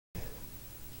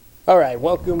Alright,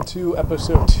 welcome to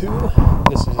episode 2.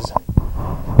 This is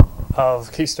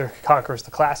of Keister Conquers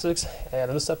the Classics, and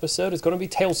this episode is going to be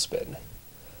Talespin.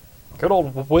 Good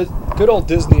old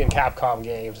Disney and Capcom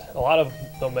games. A lot of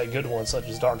them make good ones, such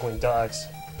as Darkwing Ducks,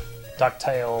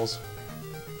 DuckTales,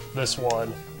 this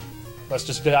one. Let's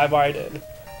just dive right in.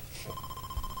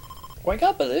 Wake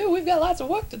up, Baloo! We've got lots of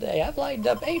work today. I've lined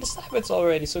up 8 assignments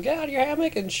already, so get out of your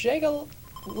hammock and shake a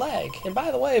leg. And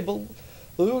by the way,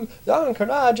 Baloo, Don, and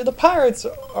Carnage, and the pirates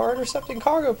are intercepting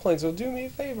cargo planes, so do me a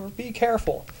favor, be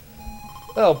careful.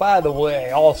 Oh, by the way,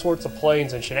 all sorts of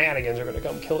planes and shenanigans are going to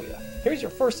come kill you. Here's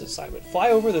your first assignment. Fly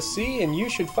over the sea, and you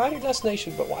should find your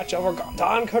destination, but watch out for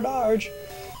Don Carnage.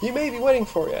 He may be waiting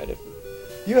for you, and if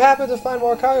you happen to find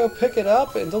more cargo, pick it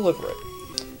up and deliver it.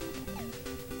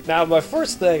 Now, my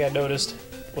first thing I noticed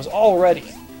was already,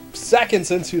 seconds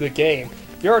into the game,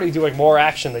 you're already doing more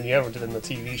action than you ever did in the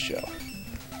TV show.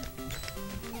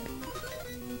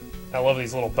 I love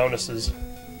these little bonuses.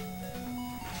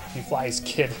 You fly as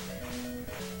Kid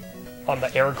on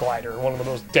the air glider, one of the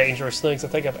most dangerous things I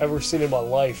think I've ever seen in my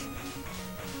life.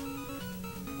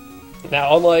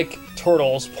 Now, unlike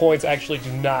turtles, points actually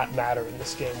do not matter in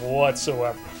this game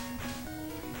whatsoever.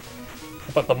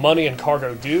 But the money and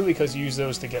cargo do, because you use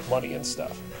those to get money and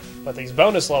stuff. But these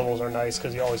bonus levels are nice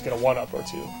because you always get a 1-up or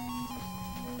 2.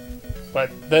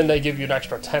 But then they give you an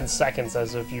extra 10 seconds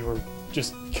as if you were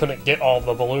just couldn't get all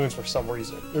the balloons for some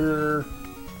reason.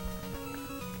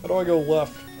 How do I go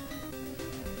left?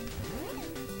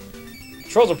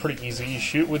 Controls are pretty easy. You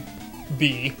shoot with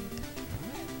B,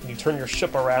 and you turn your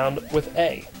ship around with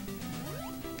A.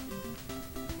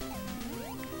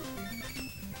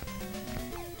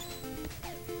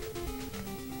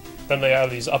 Then they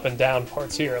have these up and down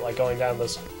parts here, like going down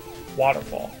this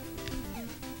waterfall.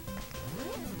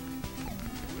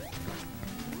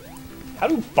 How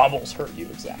do bubbles hurt you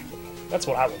exactly? That's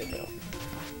what I want to know.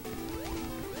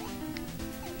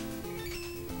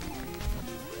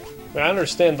 I mean, I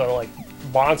understand the, like,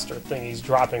 monster thing he's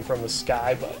dropping from the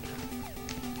sky, but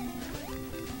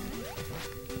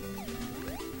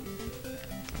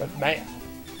man.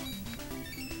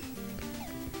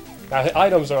 Now,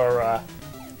 items are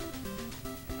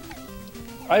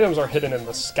hidden in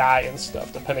the sky and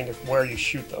stuff, depending on where you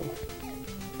shoot them.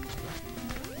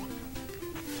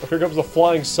 So here comes the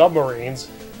flying submarines.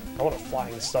 I want a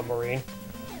flying submarine.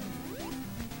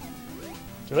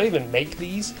 Do they even make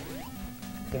these?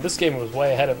 I mean, this game was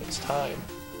way ahead of its time.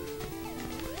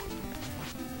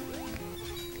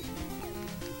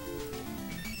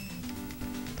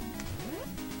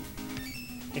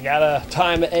 You gotta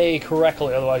time A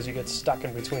correctly, otherwise you get stuck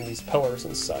in between these pillars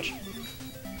and such.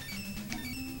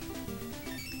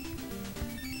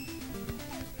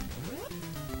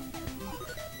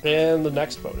 And the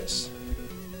next bonus.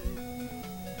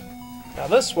 Now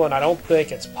this one, I don't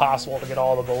think it's possible to get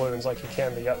all the balloons like you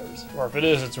can the others. Or if it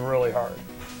is, it's really hard.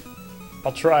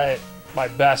 I'll try my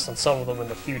best on some of them in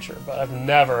the future, but I've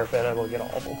never been able to get all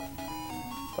of them.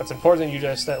 But it's important you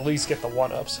just at least get the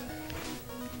 1-ups.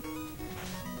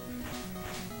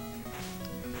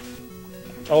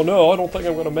 Oh no, I don't think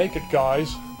I'm gonna make it,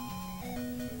 guys.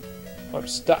 I'm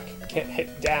stuck. Can't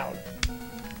hit down.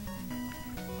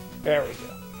 There we go.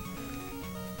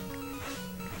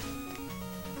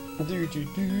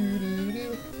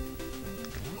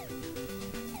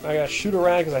 I gotta shoot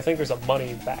around because I think there's a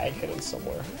money bag hidden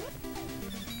somewhere.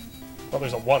 Well,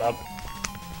 there's a 1-up.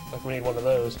 Like, we need one of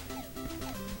those.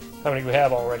 How many do we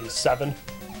have already? 7?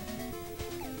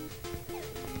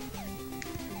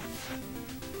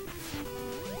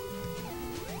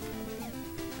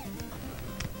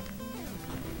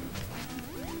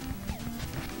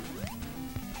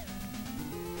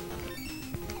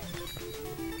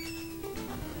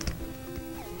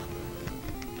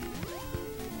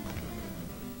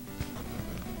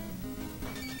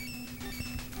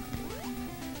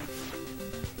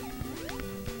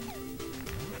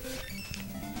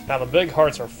 Now the big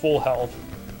hearts are full health,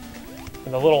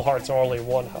 and the little hearts are only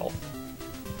 1 health,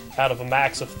 out of a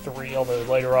max of 3, although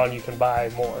later on you can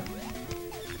buy more.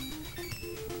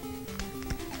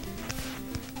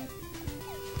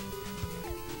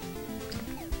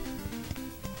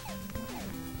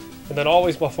 And then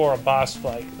always before a boss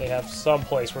fight, they have some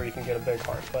place where you can get a big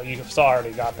heart, but you saw I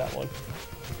already got that one.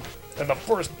 And the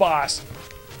first boss,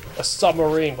 a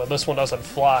submarine, but this one doesn't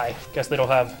fly. Guess they don't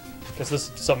have... Guess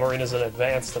this submarine isn't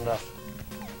advanced enough.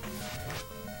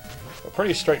 A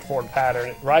pretty straightforward pattern.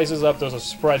 It rises up, does a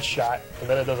spread shot, and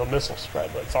then it does a missile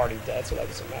spread, but it's already dead, so that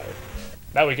doesn't matter.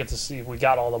 Now we get to see if we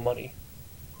got all the money.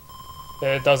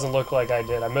 It doesn't look like I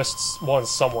did. I missed one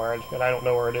somewhere, and I don't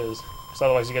know where it is. Because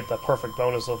otherwise you get the perfect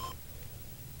bonus of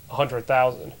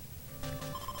 100,000.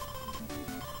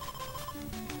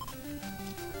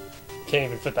 can't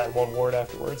even fit that in one word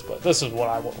afterwards, but this is what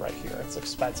I want right here. It's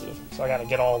expensive, so I gotta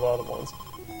get all the other ones.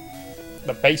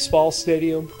 The baseball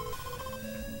stadium.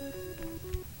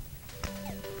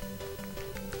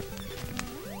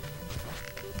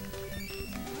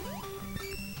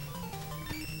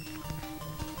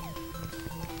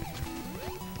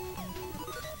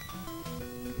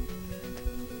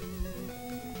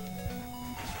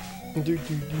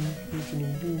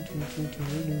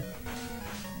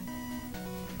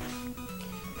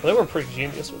 They were pretty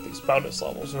genius with these bonus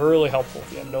levels. They're really helpful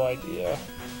if you have no idea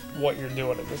what you're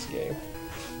doing in this game.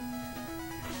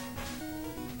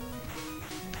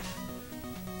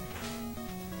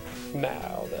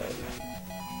 Now then.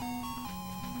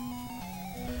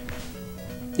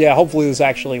 Yeah, hopefully this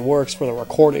actually works for the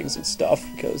recordings and stuff,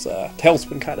 because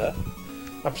Talespin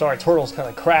Turtles kind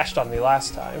of crashed on me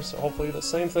last time, so hopefully the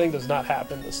same thing does not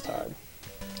happen this time.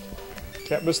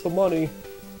 Can't miss the money.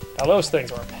 Now those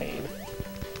things are a pain.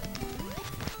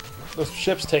 Those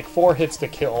ships take 4 hits to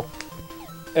kill,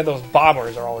 and those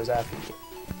bombers are always after you.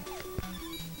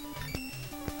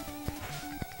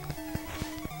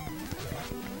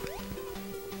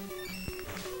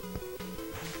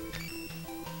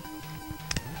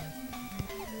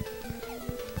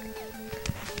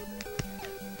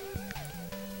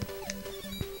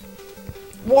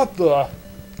 What the?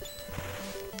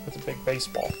 That's a big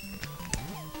baseball.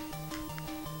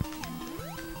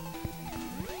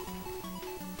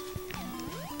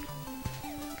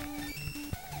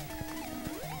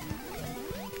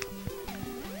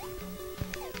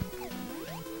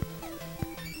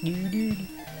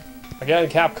 Again,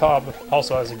 Capcom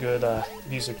also has a good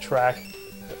music track,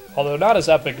 although not as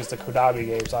epic as the Konami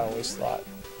games, I always thought.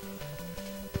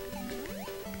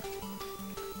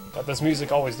 But this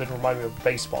music always did remind me of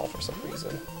baseball for some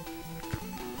reason.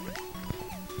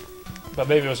 But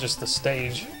maybe it was just the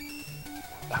stage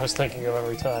I was thinking of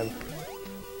every time.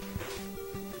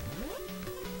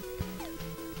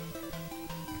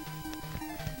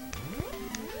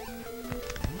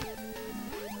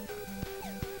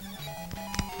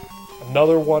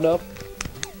 Another one-up.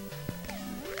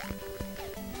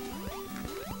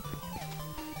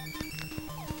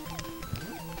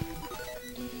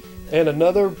 And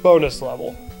another bonus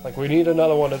level. Like, we need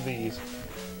another one of these.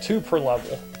 2 per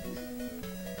level.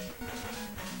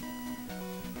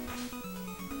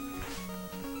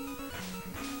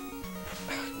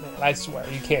 Man, I swear,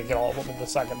 you can't get all of them in the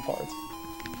second part.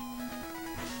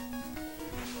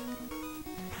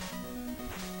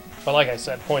 But like I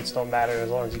said, points don't matter as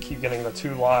long as you keep getting the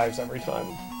 2 lives every time.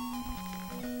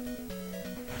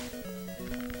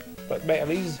 But man,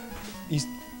 these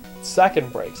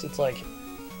second breaks, it's like...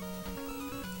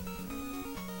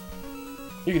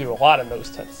 you can do a lot in those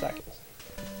 10 seconds.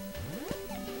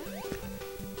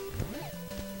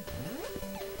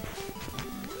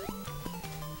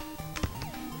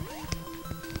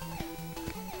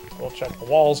 We'll check the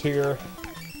walls here,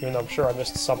 even though I'm sure I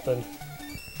missed something.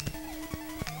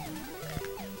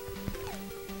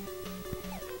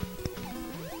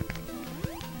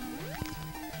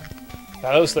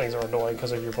 Now those things are annoying,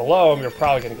 because if you're below them, you're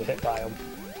probably going to get hit by them.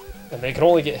 And they can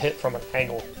only get hit from an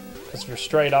angle. Because if you're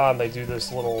straight on, they do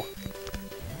this little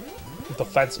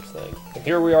defensive thing. And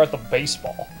here we are at the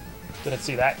baseball. Didn't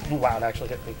see that. Ooh, wow, it actually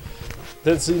hit me.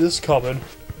 Didn't see this coming.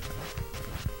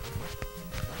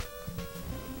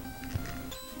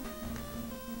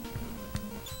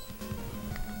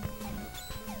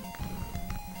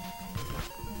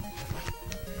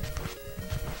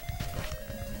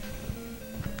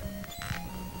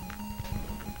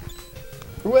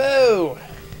 Whoa!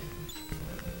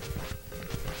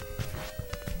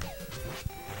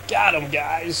 Got him,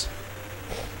 guys!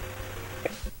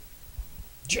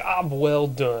 Job well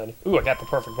done. Ooh, I got the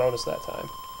perfect bonus that time.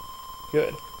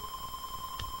 Good.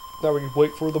 Now we can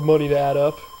wait for the money to add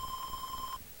up.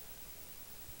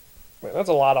 Man, that's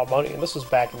a lot of money, and this was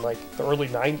back in, like, the early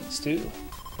 90s, too.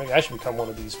 Maybe I should become one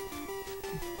of these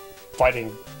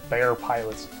fighting bear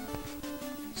pilots.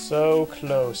 So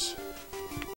close.